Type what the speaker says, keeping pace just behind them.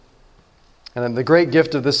And then the great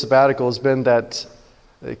gift of this sabbatical has been that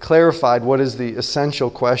it clarified what is the essential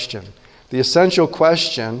question. The essential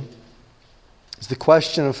question is the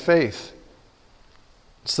question of faith.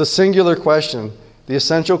 It's the singular question, the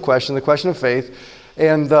essential question, the question of faith.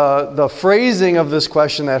 And the phrasing of this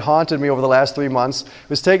question that haunted me over the last 3 months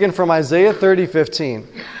was taken from Isaiah 30:15.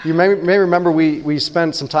 You may remember we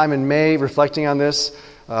spent some time in May reflecting on this.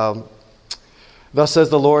 Thus says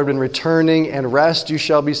the Lord, in returning and rest you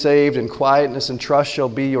shall be saved, and quietness and trust shall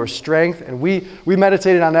be your strength. And we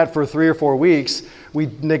meditated on that for 3 or 4 weeks. We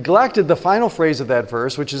neglected the final phrase of that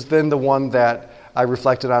verse, which is then the one that I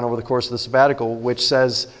reflected on over the course of the sabbatical, which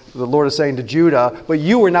says, the Lord is saying to Judah, but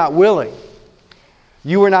you were not willing.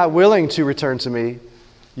 You were not willing to return to me.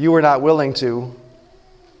 You were not willing to.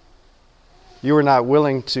 You were not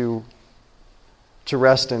willing to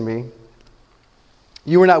rest in me.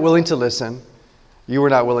 You were not willing to listen. You were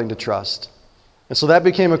not willing to trust. And so that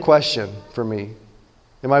became a question for me.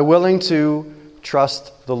 Am I willing to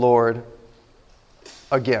trust the Lord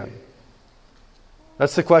again?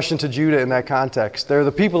 That's the question to Judah in that context. They're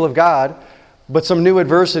the people of God, but some new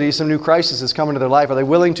adversity, some new crisis has come into their life. Are they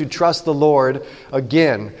willing to trust the Lord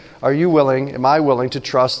again? Are you willing, am I willing to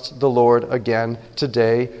trust the Lord again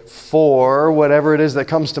today for whatever it is that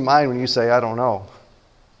comes to mind when you say, I don't know?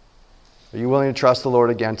 Are you willing to trust the Lord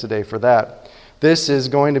again today for that? This is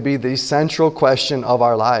going to be the central question of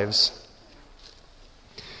our lives.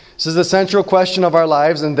 This is the central question of our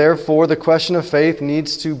lives, and therefore the question of faith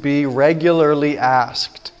needs to be regularly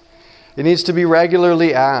asked. It needs to be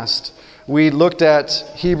regularly asked. We looked at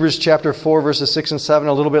Hebrews chapter 4, verses 6 and 7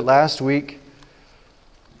 a little bit last week,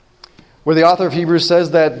 where the author of Hebrews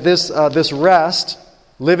says that this rest,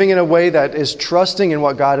 living in a way that is trusting in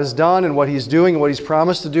what God has done and what He's doing and what He's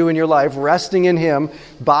promised to do in your life, resting in Him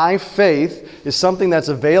by faith, is something that's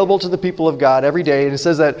available to the people of God every day. And it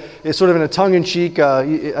says that it's sort of in a tongue-in-cheek,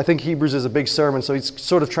 I think Hebrews is a big sermon, so he's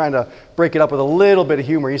sort of trying to break it up with a little bit of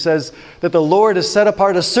humor. He says that the Lord has set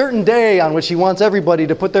apart a certain day on which He wants everybody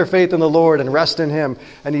to put their faith in the Lord and rest in Him.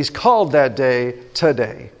 And He's called that day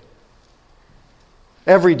today.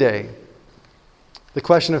 Every day, the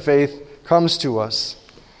question of faith comes to us.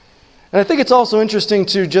 And I think it's also interesting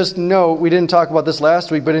to just note, we didn't talk about this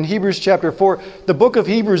last week, but in Hebrews chapter 4, the book of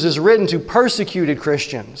Hebrews is written to persecuted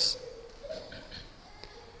Christians.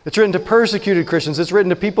 It's written to persecuted Christians. It's written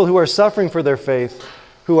to people who are suffering for their faith,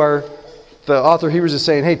 the author of Hebrews is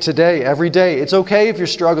saying, hey, today, every day, it's okay if you're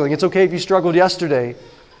struggling. It's okay if you struggled yesterday.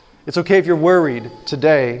 It's okay if you're worried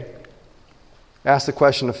today. Ask the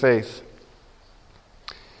question of faith.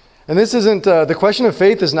 And this isn't, the question of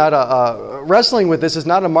faith is not wrestling with this is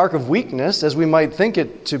not a mark of weakness as we might think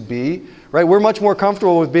it to be, right? We're much more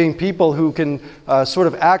comfortable with being people who can sort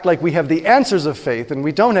of act like we have the answers of faith, and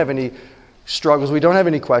we don't have any struggles, we don't have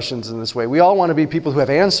any questions in this way. We all want to be people who have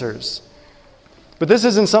answers. But this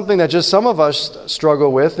isn't something that just some of us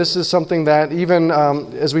struggle with. This is something that even,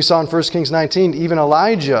 as we saw in 1 Kings 19, even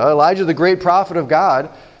Elijah, the great prophet of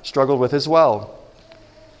God, struggled with as well.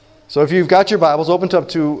 So if you've got your Bibles, open up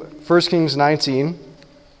to 1 Kings 19.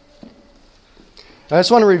 I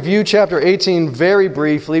just want to review chapter 18 very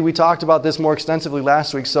briefly. We talked about this more extensively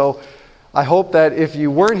last week, so I hope that if you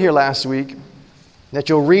weren't here last week, that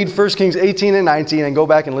you'll read 1 Kings 18 and 19 and go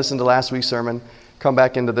back and listen to last week's sermon. Come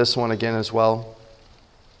back into this one again as well.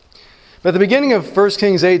 But at the beginning of 1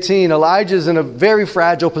 Kings 18, Elijah is in a very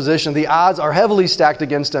fragile position. The odds are heavily stacked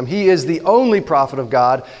against him. He is the only prophet of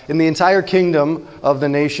God in the entire kingdom of the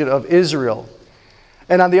nation of Israel.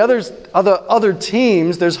 And on the other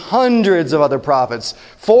teams, there's hundreds of other prophets.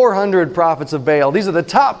 400 prophets of Baal. These are the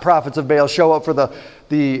top prophets of Baal show up for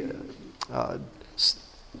the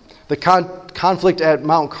conflict at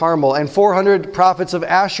Mount Carmel. And 400 prophets of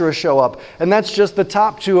Asherah show up. And that's just the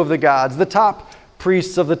top two of the gods, the top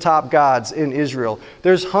priests of the top gods in Israel.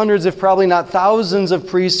 There's hundreds, if probably not thousands, of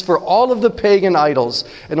priests for all of the pagan idols,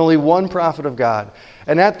 and only one prophet of God.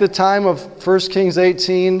 And at the time of 1 Kings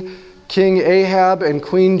 18, King Ahab and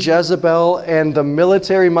Queen Jezebel and the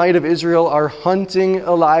military might of Israel are hunting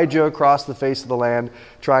Elijah across the face of the land,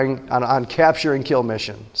 trying on capture and kill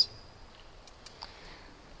missions.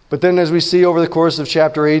 But then as we see over the course of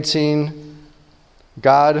chapter 18,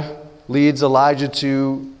 God leads Elijah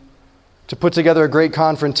to put together a great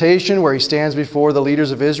confrontation where he stands before the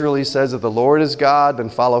leaders of Israel. He says, if the Lord is God, then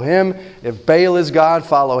follow Him. If Baal is God,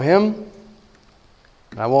 follow him.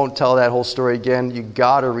 I won't tell that whole story again. You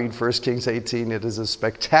got to read 1 Kings 18. It is a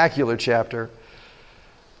spectacular chapter.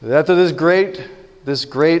 After this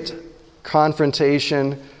great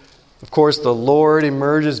confrontation, of course, the Lord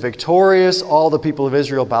emerges victorious. All the people of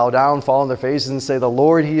Israel bow down, fall on their faces, and say, the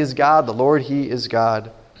Lord, He is God. The Lord, He is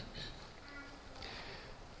God.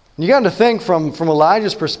 You got to think from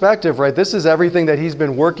Elijah's perspective, right? This is everything that he's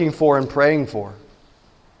been working for and praying for.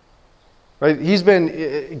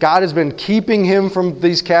 Right? God has been keeping him from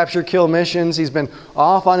these capture-kill missions. He's been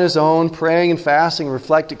off on his own, praying and fasting,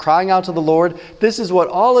 reflecting, crying out to the Lord. This is what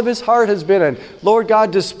all of his heart has been. And Lord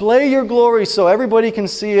God, display your glory so everybody can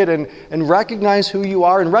see it and recognize who you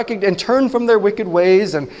are and turn from their wicked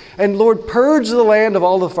ways. And Lord, purge the land of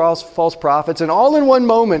all the false prophets. And all in one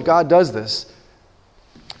moment, God does this.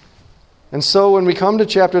 And so when we come to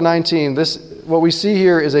chapter 19, what we see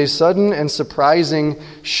here is a sudden and surprising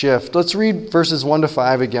shift. Let's read verses 1 to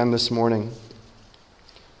 5 again this morning.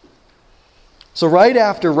 So right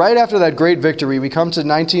after that great victory, we come to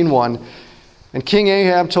 19:1, and King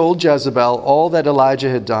Ahab told Jezebel all that Elijah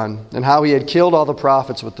had done, and how he had killed all the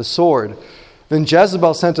prophets with the sword. Then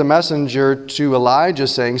Jezebel sent a messenger to Elijah,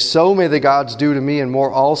 saying, "So may the gods do to me, and more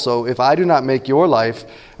also, if I do not make your life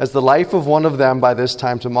as the life of one of them by this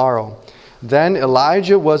time tomorrow." Then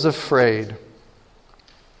Elijah was afraid.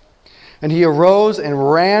 And he arose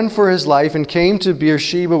and ran for his life and came to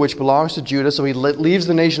Beersheba, which belongs to Judah. So he leaves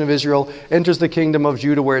the nation of Israel, enters the kingdom of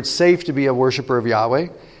Judah, where it's safe to be a worshiper of Yahweh.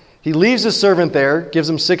 He leaves his servant there, gives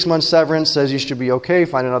him 6 months severance, says you should be okay,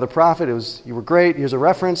 find another prophet. You were great, here's a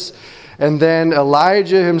reference. And then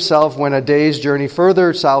Elijah himself went a day's journey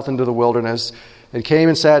further south into the wilderness and came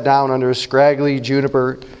and sat down under a scraggly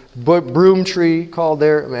juniper broom tree called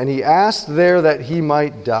there, and he asked there that he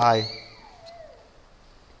might die,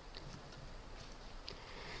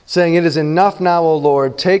 saying, "It is enough now, O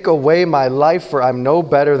Lord, take away my life, for I'm no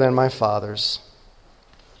better than my fathers."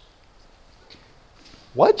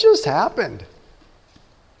 What just happened?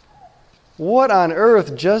 What on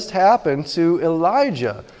earth just happened to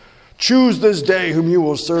Elijah? Choose this day whom you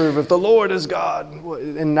will serve, if the Lord is God.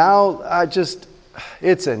 And now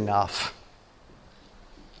it's enough.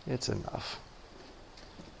 It's enough.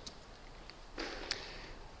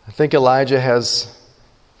 I think Elijah has,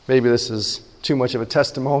 maybe this is too much of a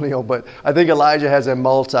testimonial, but I think Elijah has a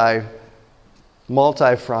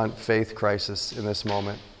multi-front faith crisis in this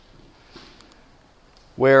moment,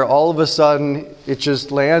 where all of a sudden it just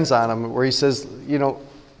lands on him, where he says,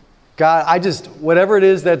 God, whatever it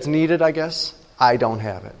is that's needed, I guess, I don't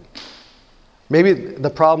have it. Maybe the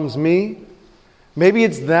problem's me. Maybe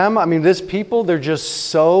it's them. This people, they're just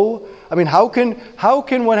so... how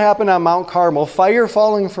can what happened on Mount Carmel, fire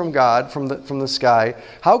falling from God, from the sky,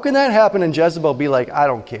 how can that happen and Jezebel be like, I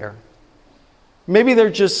don't care? Maybe they're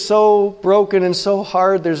just so broken and so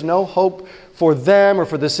hard, there's no hope for them or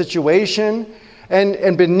for the situation.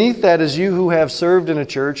 And beneath that is you who have served in a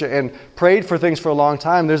church and prayed for things for a long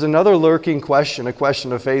time. There's another lurking question, a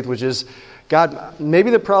question of faith, which is, God, maybe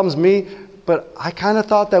the problem's me, but I kind of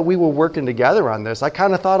thought that we were working together on this. I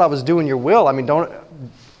kind of thought I was doing your will.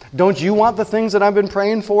 Don't you want the things that I've been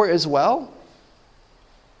praying for as well?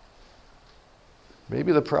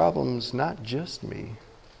 Maybe the problem's not just me.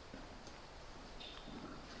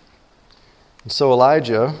 And so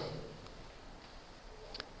Elijah,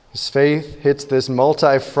 his faith hits this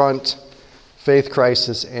multi-front faith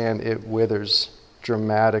crisis and it withers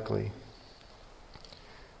dramatically.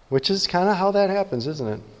 Which is kind of how that happens, isn't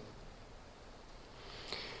it?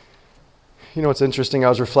 It's interesting. I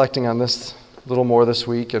was reflecting on this a little more this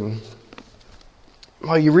week, and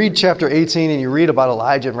you read chapter 18 and you read about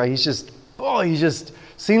Elijah, right? He just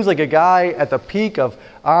seems like a guy at the peak of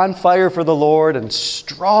on fire for the Lord and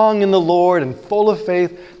strong in the Lord and full of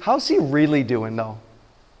faith. How's he really doing, though?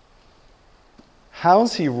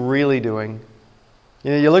 How's he really doing?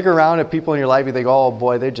 You look around at people in your life, you think, oh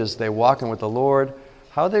boy, they're walking with the Lord.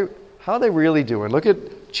 How are they really doing? Look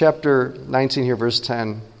at chapter 19 here, verse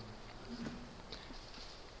 10.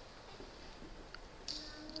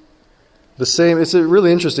 It's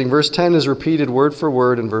really interesting. Verse 10 is repeated word for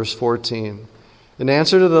word in verse 14. In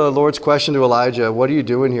answer to the Lord's question to Elijah, what are you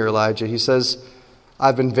doing here, Elijah? He says,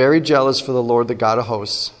 I've been very jealous for the Lord, the God of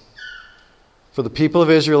hosts. For the people of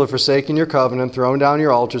Israel have forsaken your covenant, thrown down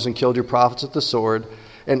your altars, and killed your prophets with the sword.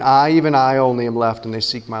 And I, even I only, am left, and they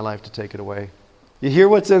seek my life to take it away. You hear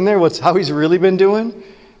what's in there? How he's really been doing?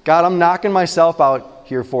 God, I'm knocking myself out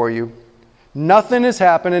here for you. Nothing is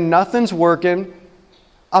happening. Nothing's working.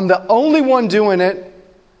 I'm the only one doing it,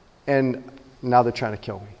 and now they're trying to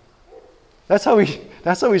kill me. That's how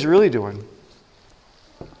he's really doing.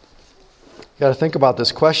 You got to think about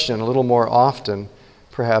this question a little more often,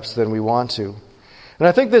 perhaps, than we want to. And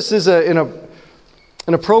I think this is an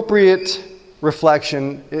appropriate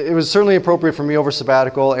reflection. It was certainly appropriate for me over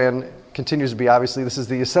sabbatical, and continues to be, obviously. This is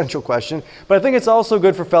the essential question. But I think it's also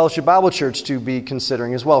good for Fellowship Bible Church to be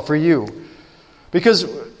considering as well, for you. Because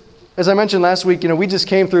as I mentioned last week, we just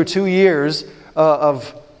came through 2 years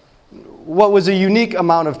of what was a unique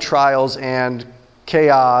amount of trials and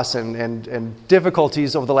chaos and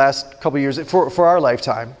difficulties over the last couple of years for our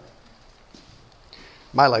lifetime.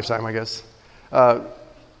 My lifetime, I guess.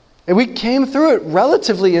 And we came through it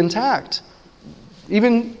relatively intact,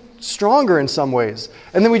 even stronger in some ways.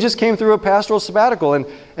 And then we just came through a pastoral sabbatical, and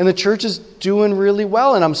the church is doing really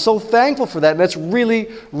well, and I'm so thankful for that, and that's really,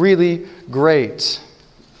 really great.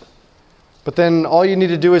 But then all you need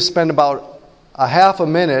to do is spend about a half a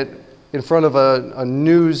minute in front of a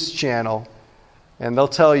news channel, and they'll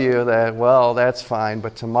tell you that, well, that's fine,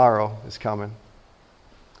 but tomorrow is coming.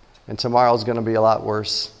 And tomorrow's going to be a lot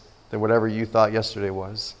worse than whatever you thought yesterday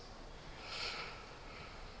was.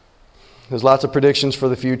 There's lots of predictions for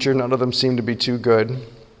the future. None of them seem to be too good.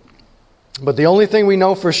 But the only thing we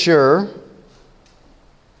know for sure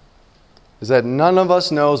is that none of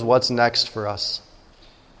us knows what's next for us.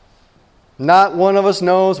 Not one of us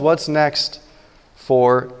knows what's next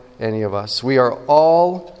for any of us. We are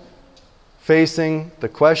all facing the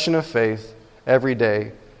question of faith every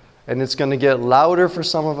day, and it's going to get louder for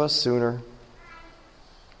some of us sooner.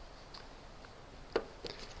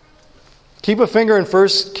 Keep a finger in 1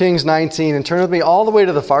 Kings 19 and turn with me all the way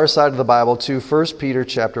to the far side of the Bible to 1 Peter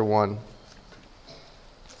chapter 1.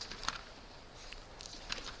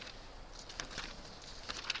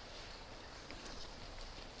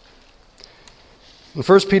 In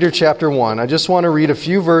 1 Peter chapter 1, I just want to read a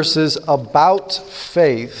few verses about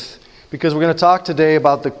faith, because we're going to talk today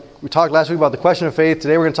about we talked last week about the question of faith.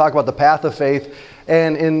 Today we're going to talk about the path of faith.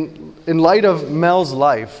 And in light of Mel's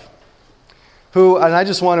life, and I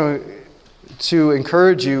just want to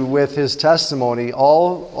encourage you with his testimony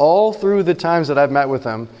all through the times that I've met with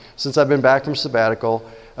him since I've been back from sabbatical.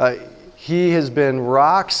 He has been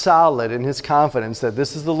rock solid in his confidence that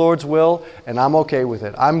this is the Lord's will and I'm okay with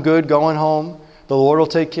it. I'm good going home. The Lord will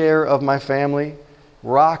take care of my family.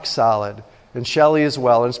 Rock solid. And Shelley as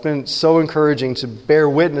well. And it's been so encouraging to bear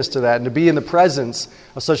witness to that and to be in the presence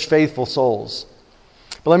of such faithful souls.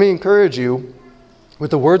 But let me encourage you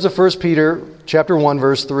with the words of 1 Peter chapter 1,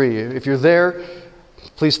 verse 3. If you're there,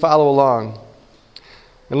 please follow along.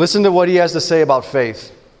 And listen to what he has to say about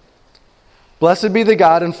faith. Blessed be the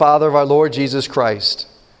God and Father of our Lord Jesus Christ.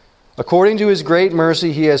 According to his great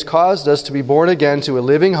mercy, he has caused us to be born again to a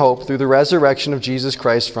living hope through the resurrection of Jesus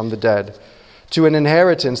Christ from the dead, to an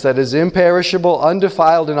inheritance that is imperishable,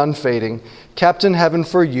 undefiled, and unfading, kept in heaven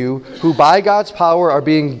for you, who by God's power are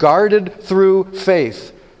being guarded through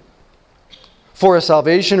faith, for a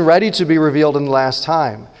salvation ready to be revealed in the last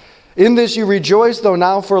time. In this you rejoice, though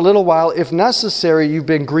now for a little while, if necessary, you've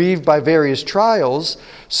been grieved by various trials,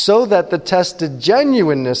 so that the tested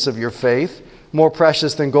genuineness of your faith, more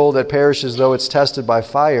precious than gold that perishes though it's tested by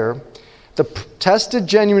fire, the tested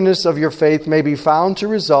genuineness of your faith may be found to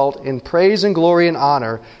result in praise and glory and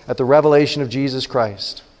honor at the revelation of Jesus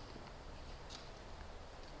Christ.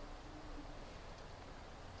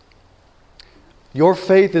 Your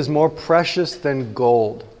faith is more precious than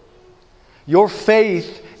gold. Your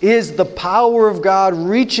faith is the power of God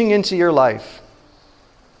reaching into your life,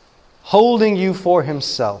 holding you for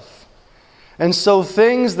himself. And so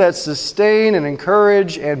things that sustain and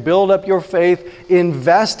encourage and build up your faith,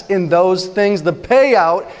 invest in those things. The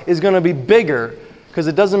payout is going to be bigger, because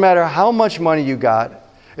it doesn't matter how much money you got.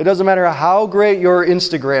 It doesn't matter how great your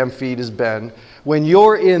Instagram feed has been. When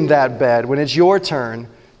you're in that bed, when it's your turn,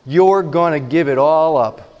 you're going to give it all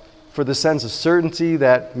up for the sense of certainty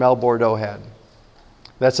that Mel Bordeaux had.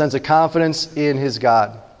 That sense of confidence in his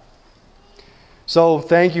God. So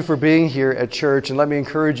thank you for being here at church, and let me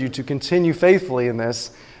encourage you to continue faithfully in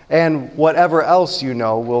this, and whatever else you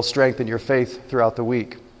know will strengthen your faith throughout the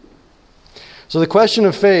week. So the question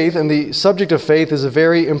of faith and the subject of faith is a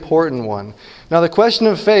very important one. Now the question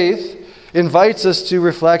of faith invites us to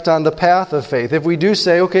reflect on the path of faith. If we do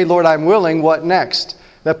say, okay, Lord, I'm willing, what next?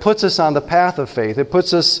 That puts us on the path of faith. It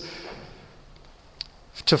puts us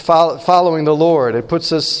to following the Lord. It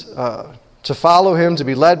puts us to follow him, to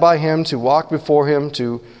be led by him, to walk before him,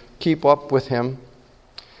 to keep up with him.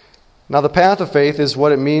 Now the path of faith is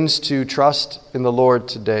what it means to trust in the Lord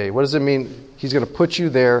today. What does it mean? He's going to put you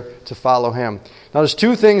there to follow him. Now there's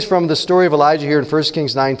two things from the story of Elijah here in 1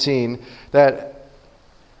 Kings 19 that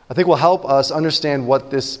I think will help us understand what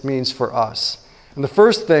this means for us. And the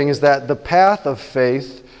first thing is that the path of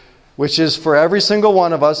faith, which is for every single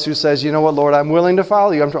one of us who says, you know what, Lord, I'm willing to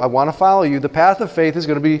follow you. I want to follow you. The path of faith is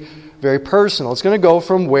going to be very personal. It's going to go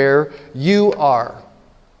from where you are.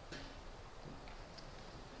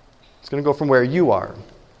 It's going to go from where you are.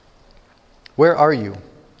 Where are you?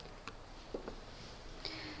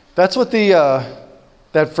 That's what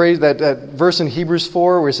that phrase, that verse in Hebrews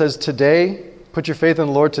 4 where it says today, put your faith in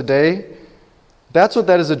the Lord today, that's what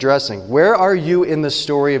that is addressing. Where are you in the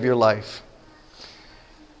story of your life?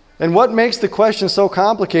 And what makes the question so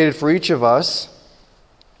complicated for each of us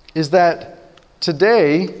is that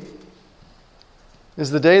today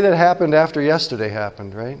is the day that happened after yesterday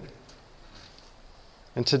happened, right?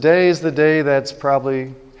 And today is the day that's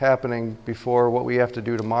probably happening before what we have to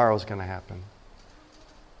do tomorrow is going to happen.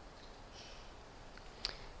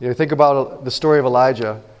 Think about the story of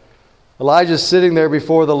Elijah. Elijah's sitting there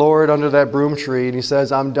before the Lord under that broom tree, and he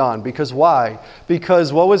says, I'm done. Because why?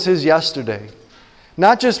 Because what was his yesterday?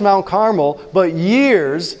 Not just Mount Carmel, but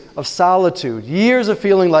years of solitude. Years of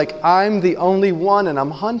feeling like I'm the only one and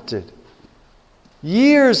I'm hunted.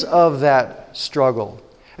 Years of that struggle.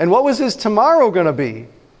 And what was his tomorrow going to be?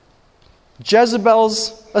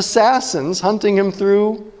 Jezebel's assassins hunting him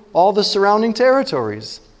through all the surrounding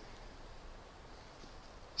territories.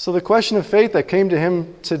 So the question of faith that came to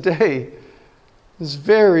him today is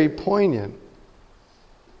very poignant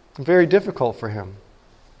and very difficult for him.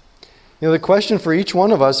 The question for each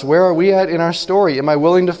one of us, where are we at in our story? Am I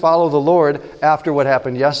willing to follow the Lord after what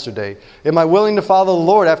happened yesterday? Am I willing to follow the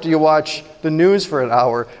Lord after you watch the news for an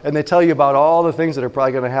hour and they tell you about all the things that are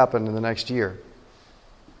probably going to happen in the next year?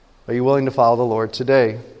 Are you willing to follow the Lord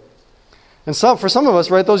today? And for some of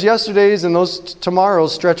us, right, those yesterdays and those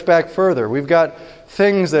tomorrows stretch back further. We've got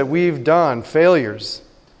things that we've done, failures,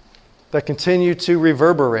 that continue to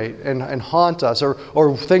reverberate and haunt us,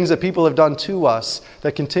 or things that people have done to us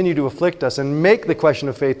that continue to afflict us and make the question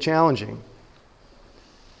of faith challenging.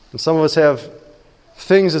 And some of us have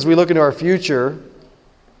things as we look into our future.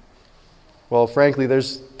 Well, frankly,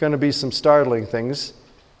 there's going to be some startling things,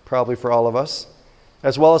 probably for all of us,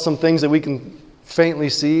 as well as some things that we can faintly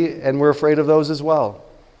see, and we're afraid of those as well,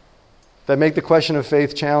 that make the question of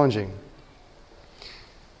faith challenging.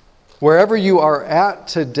 Wherever you are at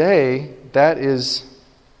today, that is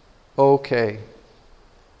okay.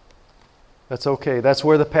 That's okay. That's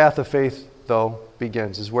where the path of faith, though,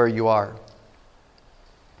 begins, is where you are.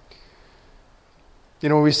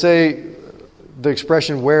 When we say the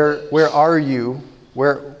expression, where are you?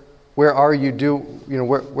 Where are you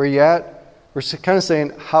where you at? We're kind of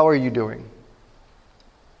saying, how are you doing?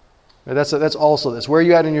 That's also this. Where are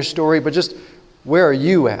you at in your story? But just, where are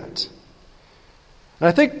you at? And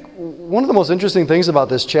I think one of the most interesting things about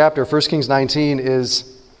this chapter, 1 Kings 19,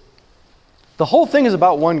 is the whole thing is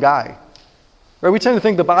about one guy. Right? We tend to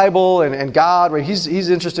think the Bible and God, right? He's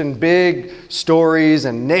interested in big stories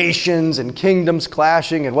and nations and kingdoms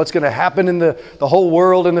clashing and what's going to happen in the whole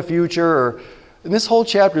world in the future. And this whole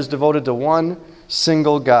chapter is devoted to one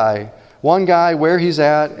single guy. One guy, where he's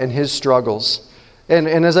at and his struggles. And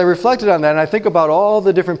as I reflected on that, and I think about all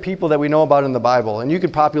the different people that we know about in the Bible, and you can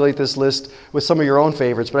populate this list with some of your own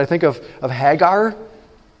favorites, but I think of Hagar,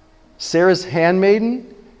 Sarah's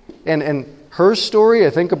handmaiden, and her story. I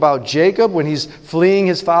think about Jacob when he's fleeing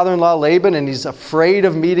his father-in-law Laban and he's afraid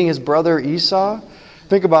of meeting his brother Esau.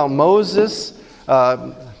 Think about Moses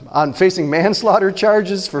on facing manslaughter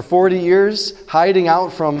charges for 40 years, hiding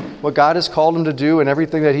out from what God has called him to do and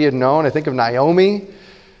everything that he had known. I think of Naomi,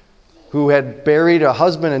 who had buried a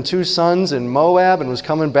husband and 2 sons in Moab and was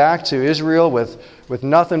coming back to Israel with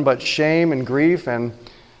nothing but shame and grief and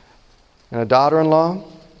a daughter-in-law.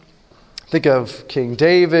 Think of King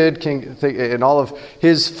David and all of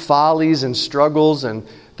his follies and struggles. And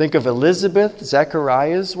think of Elizabeth,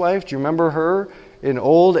 Zechariah's wife. Do you remember her? In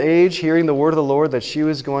old age, hearing the word of the Lord that she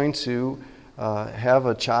was going to have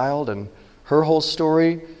a child, and her whole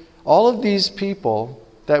story. All of these people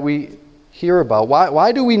that we hear about.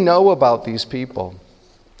 Why do we know about these people?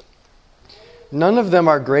 None of them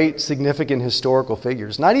are great, significant historical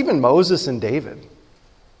figures. Not even Moses and David.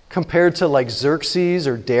 Compared to like Xerxes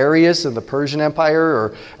or Darius in the Persian Empire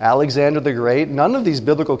or Alexander the Great, none of these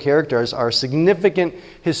biblical characters are significant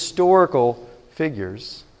historical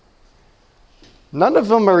figures. None of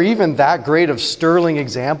them are even that great of sterling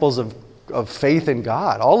examples of faith in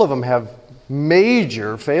God. All of them have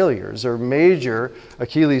major failures or major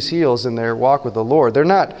Achilles heels in their walk with the Lord.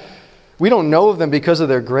 We don't know of them because of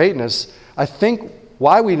their greatness. I think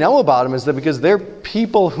why we know about them is that because they're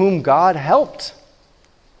people whom God helped.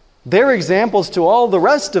 They're examples to all the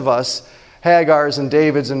rest of us, Hagars and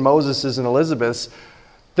Davids and Moseses and Elizabeths.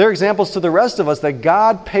 They're examples to the rest of us that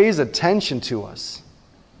God pays attention to us.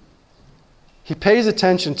 He pays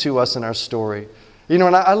attention to us in our story.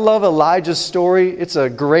 And I love Elijah's story. It's a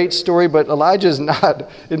great story, but Elijah is not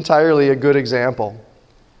entirely a good example.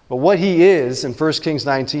 But what he is in 1 Kings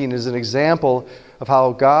 19 is an example of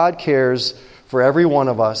how God cares for every one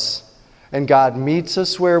of us, and God meets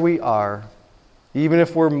us where we are, even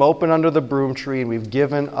if we're moping under the broom tree and we've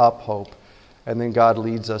given up hope. and then God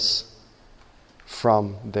leads us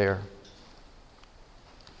from there.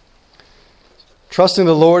 Trusting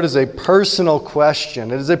the Lord is a personal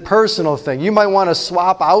question. It is a personal thing. You might want to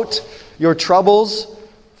swap out your troubles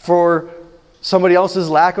for somebody else's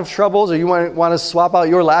lack of troubles, or you might want to swap out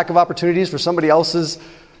your lack of opportunities for somebody else's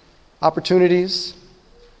opportunities.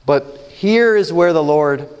 But here is where the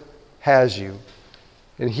Lord has you.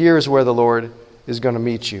 And here is where the Lord is going to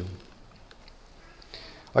meet you.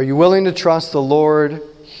 Are you willing to trust the Lord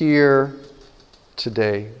here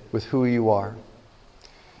today with who you are?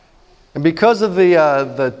 And because of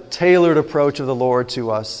the tailored approach of the Lord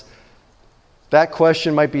to us, that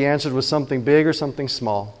question might be answered with something big or something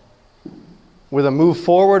small, with a move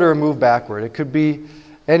forward or a move backward. It could be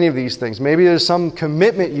any of these things. Maybe there's some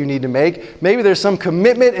commitment you need to make. Maybe there's some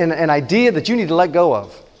commitment and an idea that you need to let go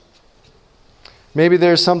of. Maybe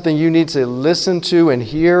there's something you need to listen to and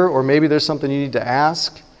hear, or maybe there's something you need to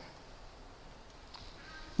ask.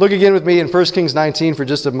 Look again with me in 1 Kings 19 for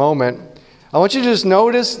just a moment. I want you to just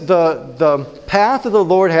notice the path that the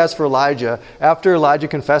Lord has for Elijah after Elijah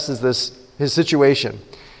confesses his situation.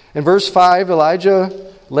 In verse 5,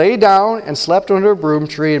 Elijah lay down and slept under a broom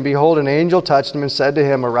tree, and behold, an angel touched him and said to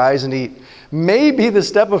him, "Arise and eat." Maybe the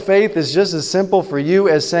step of faith is just as simple for you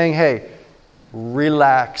as saying, hey,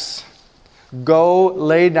 relax. Go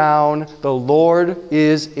lay down. The Lord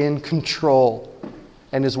is in control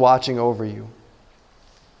and is watching over you.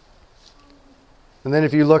 And then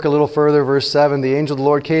if you look a little further, verse 7, the angel of the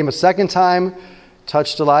Lord came a second time,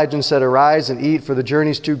 touched Elijah and said, "Arise and eat, for the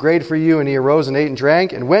journey is too great for you." And he arose and ate and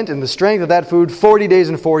drank and went in the strength of that food 40 days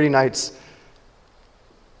and 40 nights.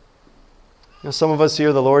 You know, some of us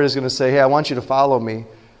here, the Lord is going to say, hey, I want you to follow me.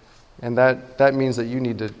 And that means that you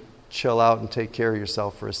need to chill out and take care of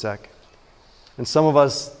yourself for a sec. And some of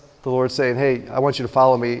us, the Lord's saying, hey, I want you to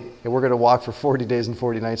follow me, and we're going to walk for 40 days and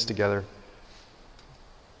 40 nights together.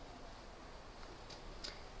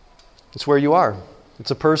 It's where you are.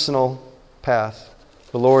 It's a personal path.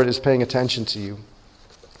 The Lord is paying attention to you.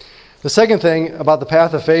 The second thing about the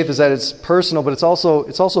path of faith is that it's personal, but it's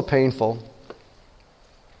also painful.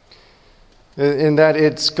 In that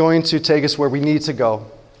it's going to take us where we need to go.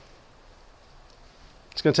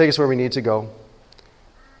 It's going to take us where we need to go.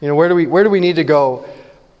 You know, where do we need to go?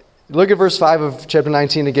 Look at verse 5 of chapter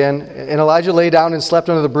 19 again. And Elijah lay down and slept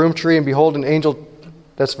under the broom tree, and behold, an angel.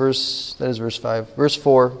 That is verse 5. Verse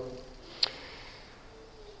 4.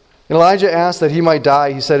 And Elijah asked that he might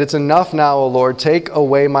die. He said, "It's enough now, O Lord. Take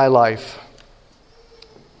away my life."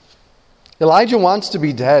 Elijah wants to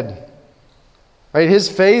be dead. Right? His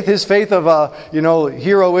faith of,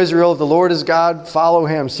 hear, O Israel, the Lord is God, follow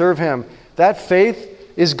him, serve him. That faith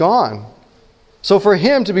is gone. So for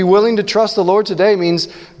him to be willing to trust the Lord today means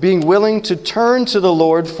being willing to turn to the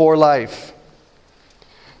Lord for life.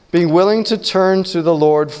 Being willing to turn to the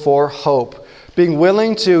Lord for hope. Being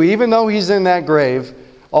willing to, even though he's in that grave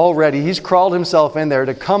already, he's crawled himself in there,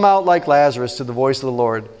 to come out like Lazarus to the voice of the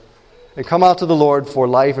Lord. And come out to the Lord for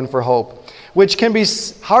life and for hope. Which can be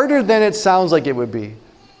harder than it sounds like it would be.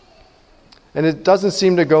 And it doesn't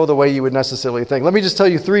seem to go the way you would necessarily think. Let me just tell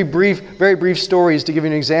you three very brief stories to give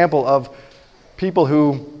you an example of people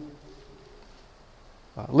who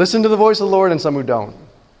listen to the voice of the Lord and some who don't.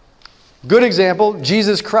 Good example,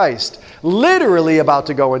 Jesus Christ. Literally about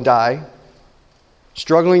to go and die.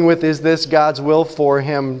 Struggling with, is this God's will for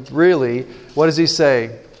him really? What does he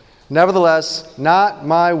say? "Nevertheless, not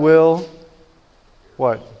my will,"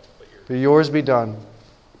 what? "But yours be done."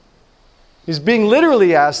 He's being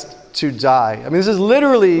literally asked to die. I mean, this is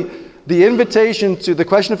literally the invitation to the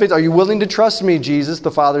question of faith. Are you willing to trust me, Jesus?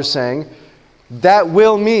 The Father's saying. That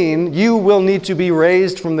will mean you will need to be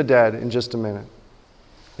raised from the dead in just a minute.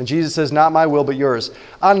 And Jesus says, "Not my will, but yours."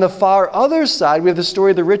 On the far other side, we have the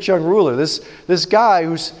story of the rich young ruler. This guy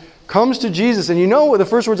who comes to Jesus, and you know what the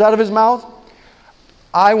first words out of his mouth?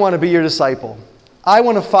 "I want to be your disciple. I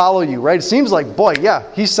want to follow you," right? It seems like, boy, yeah,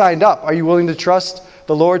 he signed up. Are you willing to trust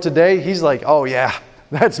the Lord today? He's like, "Oh yeah,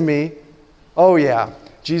 that's me. Oh yeah."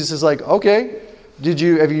 Jesus is like, "Okay,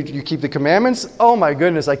 you keep the commandments?" "Oh my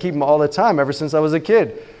goodness, I keep them all the time ever since I was a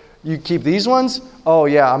kid." "You keep these ones?" "Oh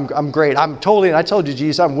yeah, I'm great. And I told you,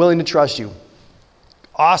 Jesus, I'm willing to trust you."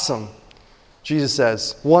 Awesome. Jesus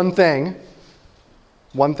says, one thing.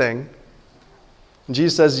 And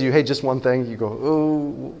Jesus says to you, "Hey, just one thing." You go,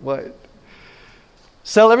 "Oh, what?"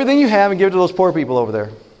 "Sell everything you have and give it to those poor people over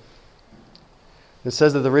there." It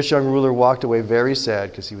says that the rich young ruler walked away very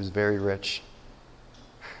sad because he was very rich.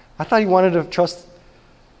 I thought he wanted to trust.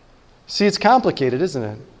 See, it's complicated, isn't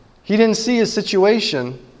it? He didn't see his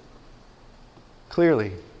situation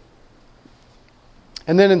clearly.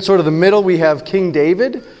 And then in sort of the middle, we have King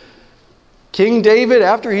David. King David,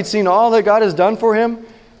 after he'd seen all that God has done for him,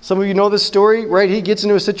 some of you know this story, right? He gets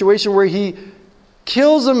into a situation where he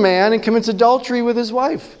kills a man and commits adultery with his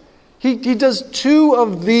wife. He does two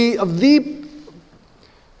of the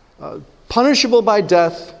punishable by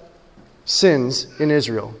death sins in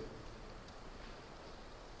Israel.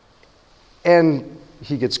 And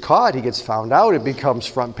he gets caught, he gets found out, it becomes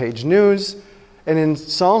front page news. And in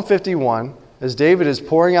Psalm 51, as David is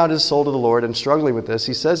pouring out his soul to the Lord and struggling with this,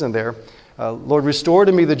 he says in there, Lord, restore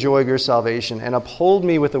to me the joy of your salvation and uphold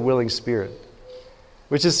me with a willing spirit.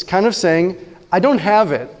 Which is kind of saying, I don't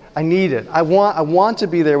have it, I need it. I want to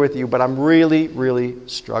be there with you, but I'm really, really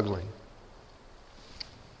struggling.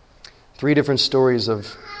 3 different stories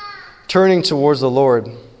of turning towards the Lord.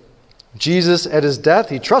 Jesus at his death,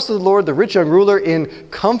 he trusted the Lord. The rich young ruler in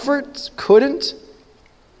comfort couldn't.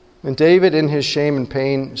 And David in his shame and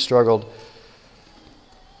pain struggled.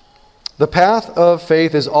 The path of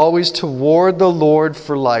faith is always toward the Lord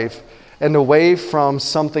for life and away from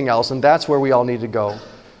something else. And that's where we all need to go.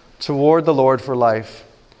 Toward the Lord for life.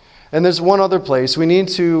 And there's one other place. Where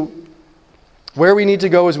we need to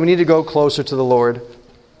go is we need to go closer to the Lord.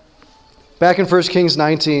 Back in 1 Kings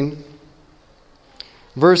 19,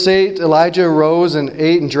 verse 8, Elijah arose and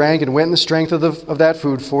ate and drank and went in the strength of that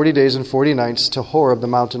food 40 days and 40 nights to Horeb, the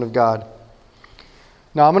mountain of God.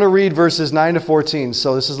 Now I'm going to read verses 9 to 14,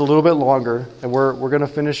 so this is a little bit longer, and we're going to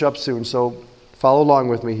finish up soon, so follow along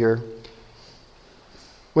with me here.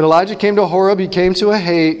 When Elijah came to Horeb, he came to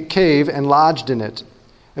a cave and lodged in it.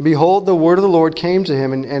 And behold, the word of the Lord came to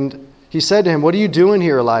him, and he said to him, "What are you doing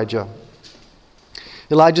here, Elijah?"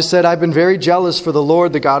 Elijah said, "I've been very jealous for the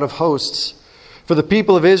Lord, the God of hosts. For the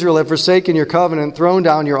people of Israel have forsaken your covenant, thrown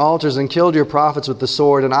down your altars, and killed your prophets with the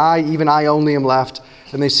sword. And I, even I only, am left,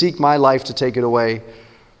 and they seek my life to take it away."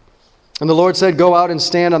 And the Lord said, "Go out and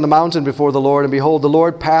stand on the mountain before the Lord." And behold, the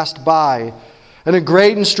Lord passed by, and a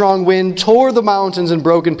great and strong wind tore the mountains and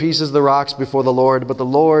broke in pieces the rocks before the Lord. But the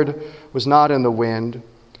Lord was not in the wind.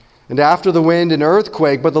 And after the wind, an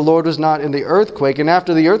earthquake, but the Lord was not in the earthquake. And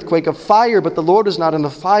after the earthquake, a fire, but the Lord was not in the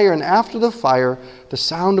fire. And after the fire, the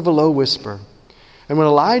sound of a low whisper. And when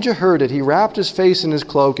Elijah heard it, he wrapped his face in his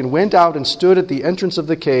cloak and went out and stood at the entrance of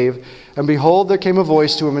the cave. And behold, there came a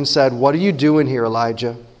voice to him and said, "What are you doing here,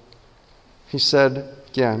 Elijah?" He said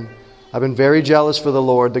again, "I've been very jealous for the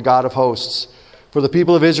Lord, the God of hosts. For the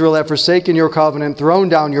people of Israel have forsaken your covenant, thrown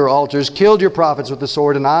down your altars, killed your prophets with the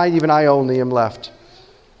sword, and I, even I only, am left.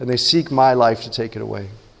 And they seek my life to take it away."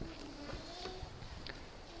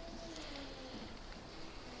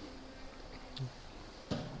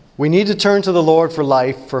 We need to turn to the Lord for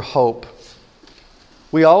life, for hope.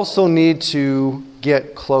 We also need to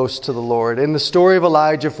get close to the Lord. In the story of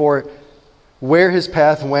Elijah, for where his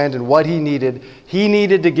path went and what he needed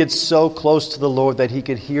to get so close to the Lord that he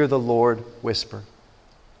could hear the Lord whisper.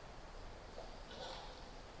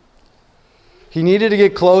 He needed to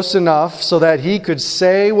get close enough so that he could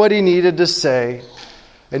say what he needed to say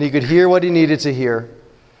and he could hear what he needed to hear.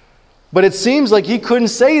 But it seems like he couldn't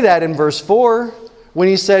say that in verse 4 when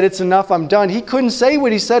he said, "It's enough, I'm done." He couldn't say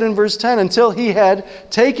what he said in verse 10 until he had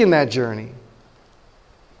taken that journey.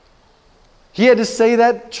 He had to say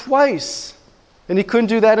that twice. And he couldn't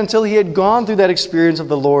do that until he had gone through that experience of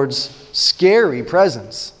the Lord's scary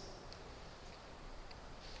presence.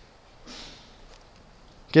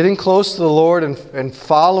 Getting close to the Lord and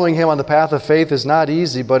following Him on the path of faith is not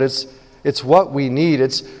easy, but it's what we need.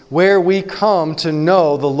 It's where we come to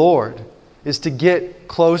know the Lord, is to get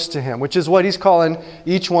close to Him, which is what He's calling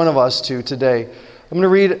each one of us to today. I'm going to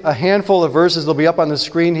read a handful of verses. They'll be up on the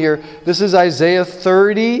screen here. This is Isaiah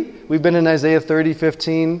 30. We've been in Isaiah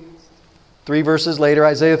 30:15. 3 verses later,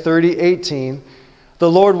 Isaiah 30:18. "The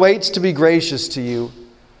Lord waits to be gracious to you,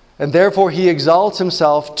 and therefore He exalts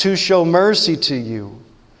Himself to show mercy to you.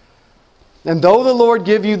 And though the Lord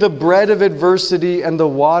give you the bread of adversity and the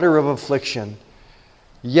water of affliction,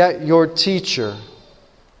 yet your teacher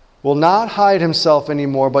will not hide himself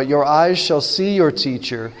anymore, but your eyes shall see your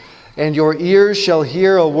teacher, and your ears shall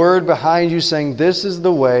hear a word behind you saying, 'This is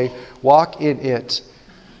the way, walk in it,'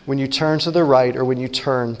 when you turn to the right or when you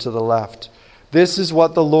turn to the left." This is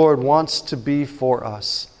what the Lord wants to be for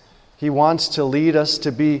us. He wants to lead us,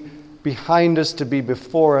 to be behind us, to be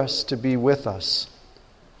before us, to be with us.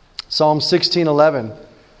 Psalm 16:11.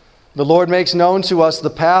 "The Lord makes known to us the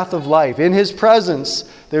path of life. In His presence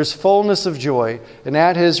there's fullness of joy, and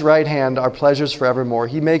at His right hand are pleasures forevermore."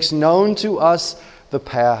 He makes known to us the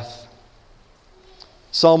path.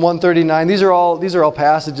 Psalm 139. These are all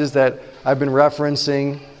passages that I've been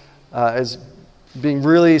referencing as being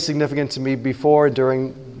really significant to me before and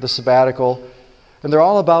during the sabbatical. And they're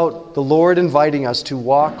all about the Lord inviting us to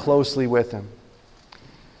walk closely with Him.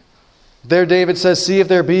 There David says, "See if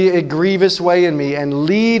there be a grievous way in me, and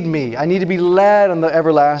lead me." I need to be led on the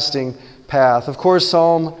everlasting path. Of course,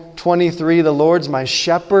 Psalm 23, "The Lord's my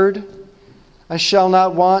shepherd, I shall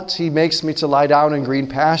not want. He makes me to lie down in green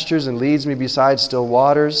pastures and leads me beside still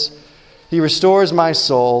waters. He restores my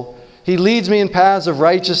soul. He leads me in paths of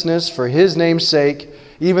righteousness for His name's sake.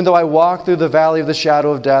 Even though I walk through the valley of the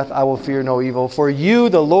shadow of death, I will fear no evil. For You,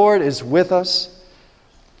 the Lord, is with us.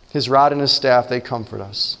 His rod and His staff, they comfort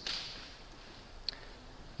us."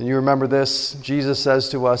 And you remember this, Jesus says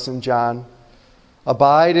to us in John,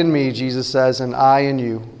 "Abide in me," Jesus says, "and I in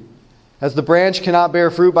you. As the branch cannot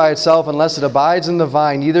bear fruit by itself unless it abides in the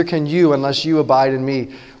vine, neither can you unless you abide in me."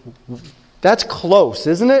 That's close,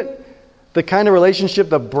 isn't it? The kind of relationship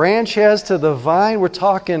the branch has to the vine, we're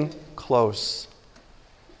talking close.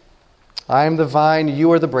 "I am the vine,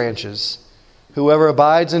 you are the branches. Whoever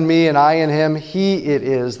abides in me and I in him, he it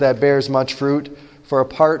is that bears much fruit, for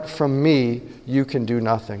apart from me you can do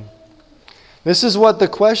nothing." This is what the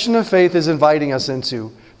question of faith is inviting us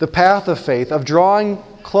into. The path of faith, of drawing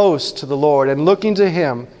close to the Lord and looking to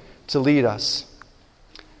Him to lead us.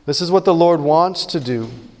 This is what the Lord wants to do.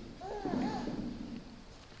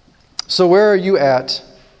 So where are you at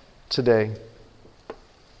today?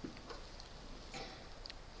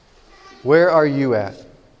 Where are you at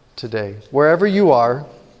today? Wherever you are,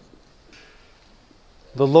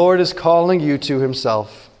 the Lord is calling you to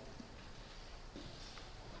Himself.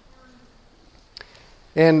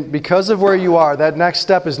 And because of where you are, that next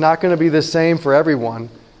step is not going to be the same for everyone.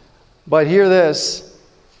 But hear this,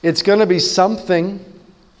 it's going to be something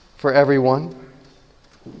for everyone.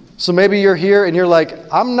 So maybe you're here and you're like,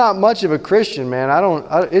 "I'm not much of a Christian, man.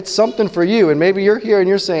 It's something for you." And maybe you're here and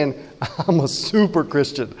you're saying, "I'm a super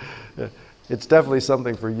Christian." It's definitely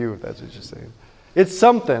something for you, if that's what you're saying. It's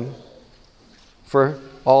something for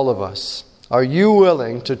all of us. Are you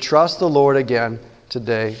willing to trust the Lord again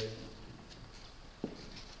today?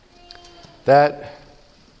 That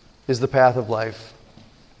is the path of life.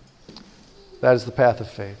 That is the path of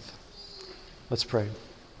faith. Let's pray.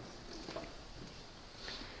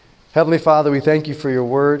 Heavenly Father, we thank You for Your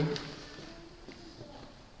word.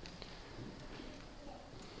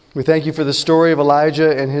 We thank You for the story of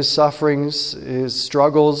Elijah and his sufferings, his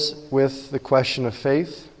struggles with the question of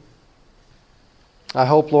faith. I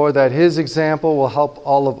hope, Lord, that his example will help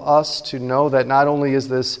all of us to know that not only is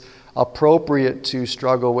this appropriate to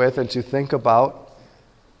struggle with and to think about,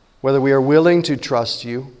 whether we are willing to trust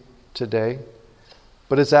You today,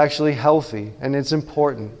 but it's actually healthy and it's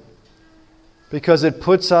important because it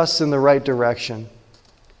puts us in the right direction.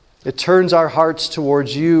 It turns our hearts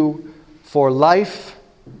towards You for life,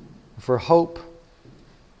 for hope,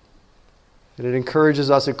 and it encourages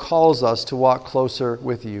us, it calls us to walk closer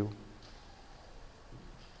with You.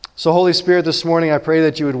 So Holy Spirit, this morning I pray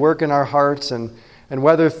that You would work in our hearts and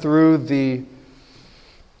whether through the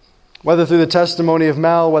testimony of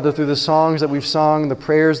Mel, whether through the songs that we've sung, the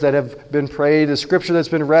prayers that have been prayed, the scripture that's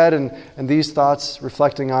been read, and these thoughts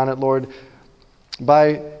reflecting on it, Lord,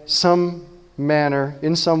 by some manner,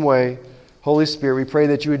 in some way, Holy Spirit, we pray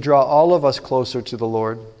that You would draw all of us closer to the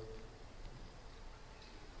Lord,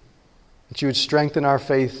 that You would strengthen our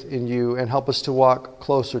faith in You and help us to walk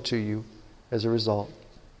closer to You as a result.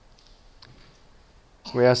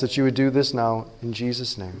 We ask that You would do this now in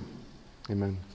Jesus' name. Amen.